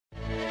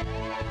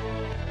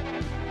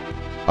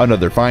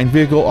Another fine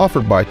vehicle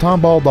offered by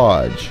Tomball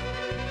Dodge.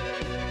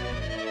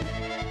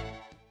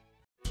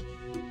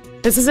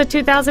 This is a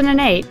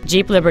 2008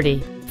 Jeep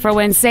Liberty, for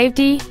when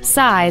safety,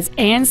 size,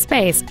 and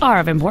space are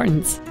of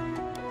importance.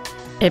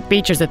 It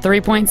features a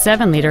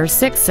 3.7-liter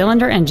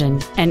six-cylinder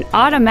engine, an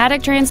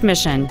automatic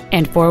transmission,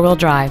 and four-wheel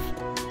drive.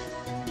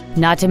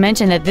 Not to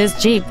mention that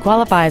this Jeep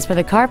qualifies for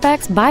the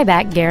Carfax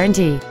buyback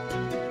guarantee.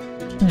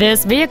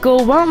 This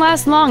vehicle won't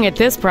last long at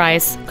this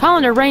price. Call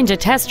and arrange a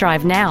test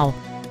drive now.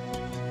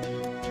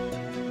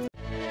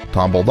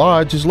 Tomball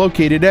Dodge is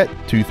located at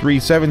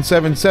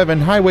 23777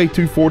 Highway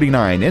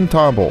 249 in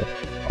Tomball.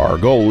 Our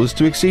goal is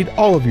to exceed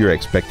all of your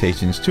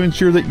expectations to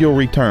ensure that you'll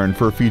return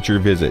for future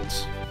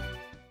visits.